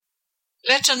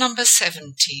Letter number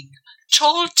 17.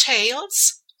 Tall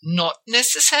tales? Not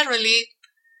necessarily.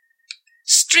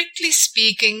 Strictly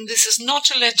speaking, this is not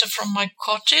a letter from my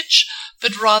cottage,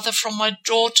 but rather from my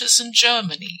daughters in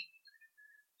Germany.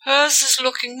 Hers is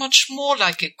looking much more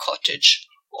like a cottage,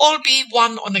 albeit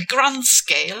one on a grand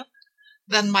scale,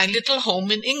 than my little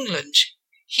home in England.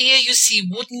 Here you see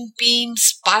wooden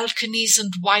beams, balconies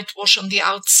and whitewash on the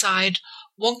outside,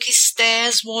 wonky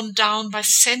stairs worn down by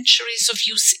centuries of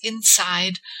use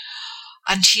inside,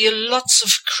 and here lots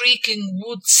of creaking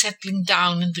wood settling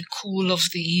down in the cool of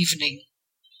the evening.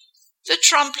 The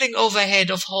trampling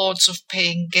overhead of hordes of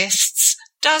paying guests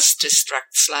does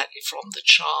distract slightly from the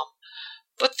charm,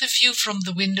 but the view from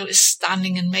the window is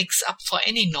stunning and makes up for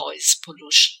any noise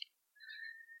pollution.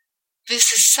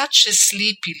 This is such a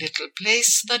sleepy little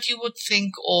place that you would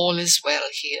think all is well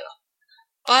here.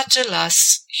 But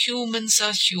alas, humans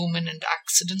are human and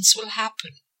accidents will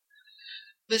happen.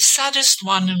 The saddest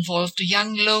one involved a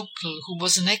young local who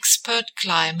was an expert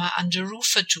climber and a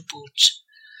roofer to boot.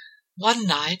 One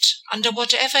night, under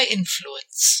whatever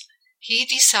influence, he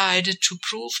decided to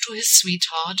prove to his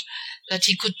sweetheart that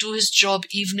he could do his job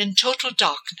even in total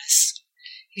darkness.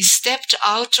 He stepped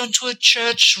out onto a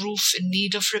church roof in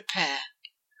need of repair.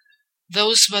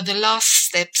 Those were the last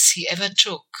steps he ever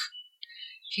took.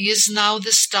 He is now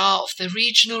the star of the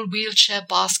regional wheelchair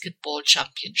basketball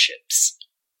championships.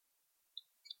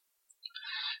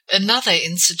 Another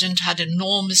incident had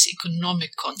enormous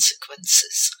economic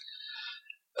consequences.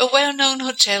 A well-known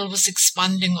hotel was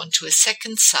expanding onto a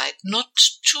second site not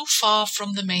too far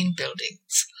from the main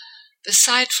buildings. The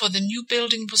site for the new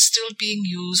building was still being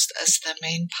used as their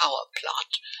main power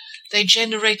plant. They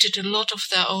generated a lot of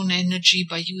their own energy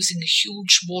by using a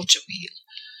huge water wheel.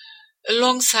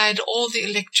 Alongside all the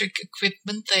electric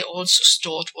equipment, they also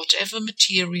stored whatever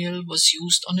material was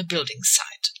used on a building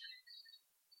site.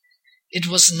 It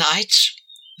was night,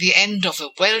 the end of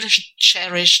a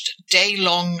well-cherished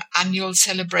day-long annual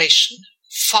celebration,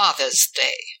 Father's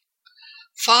Day.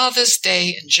 Father's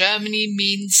Day in Germany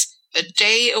means a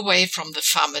day away from the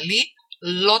family,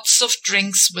 lots of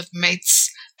drinks with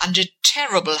mates, and a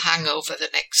terrible hangover the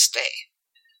next day.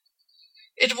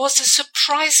 It was a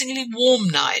surprisingly warm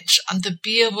night, and the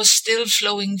beer was still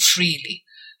flowing freely,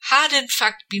 had in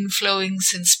fact been flowing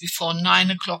since before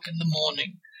 9 o'clock in the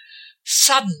morning.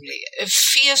 Suddenly, a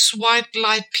fierce white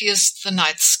light pierced the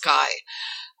night sky.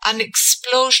 An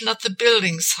explosion at the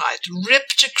building site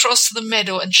ripped across the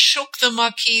meadow and shook the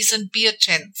marquees and beer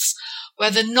tents, where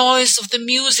the noise of the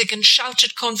music and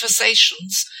shouted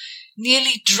conversations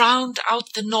nearly drowned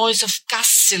out the noise of gas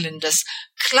cylinders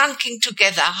clunking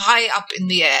together high up in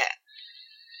the air.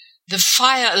 The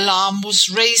fire alarm was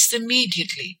raised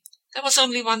immediately. There was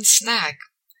only one snag.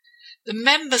 The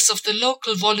members of the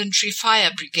local voluntary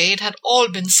fire brigade had all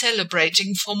been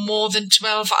celebrating for more than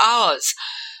 12 hours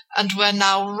and were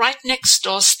now right next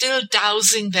door still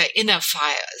dousing their inner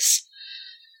fires.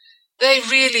 They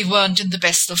really weren't in the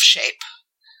best of shape.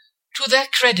 To their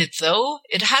credit, though,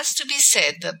 it has to be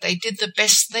said that they did the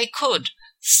best they could.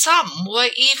 Some were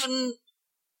even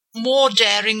more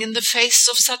daring in the face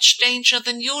of such danger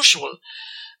than usual,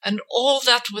 and all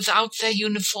that without their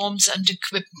uniforms and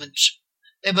equipment.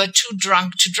 They were too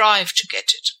drunk to drive to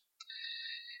get it.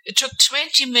 It took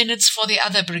 20 minutes for the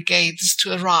other brigades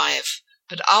to arrive,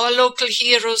 but our local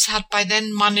heroes had by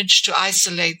then managed to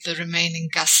isolate the remaining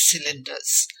gas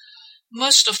cylinders.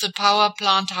 Most of the power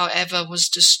plant, however, was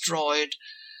destroyed,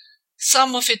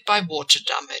 some of it by water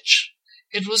damage.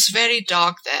 It was very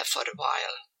dark there for a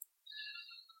while.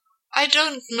 I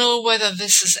don't know whether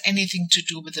this has anything to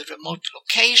do with the remote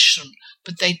location,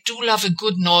 but they do love a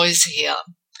good noise here.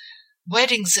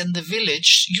 Weddings in the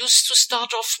village used to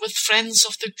start off with friends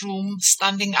of the groom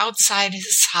standing outside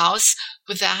his house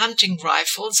with their hunting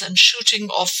rifles and shooting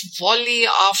off volley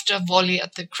after volley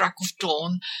at the crack of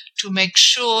dawn to make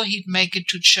sure he'd make it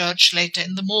to church later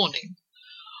in the morning.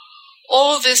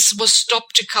 All this was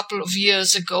stopped a couple of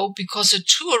years ago because a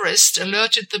tourist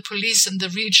alerted the police in the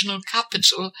regional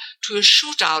capital to a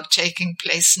shootout taking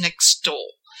place next door.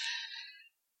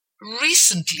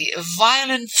 Recently, a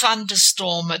violent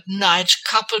thunderstorm at night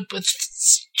coupled with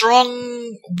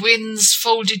strong winds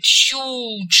folded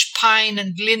huge pine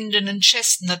and linden and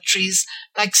chestnut trees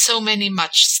like so many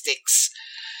matchsticks.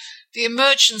 The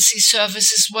emergency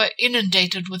services were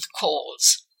inundated with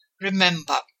calls.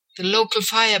 Remember, the local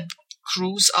fire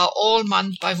crews are all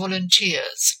manned by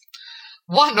volunteers.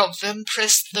 One of them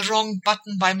pressed the wrong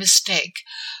button by mistake,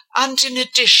 and in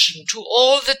addition to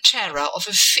all the terror of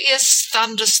a fierce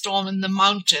thunderstorm in the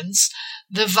mountains,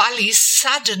 the valley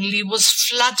suddenly was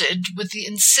flooded with the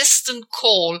insistent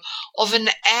call of an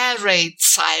air raid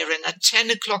siren at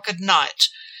 10 o'clock at night.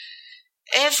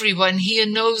 Everyone here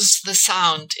knows the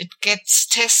sound. It gets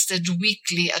tested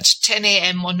weekly at 10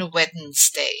 a.m. on a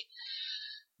Wednesday.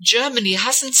 Germany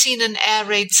hasn't seen an air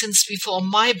raid since before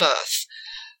my birth,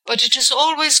 but it is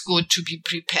always good to be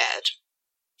prepared.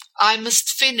 I must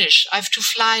finish. I've to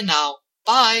fly now.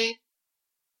 Bye.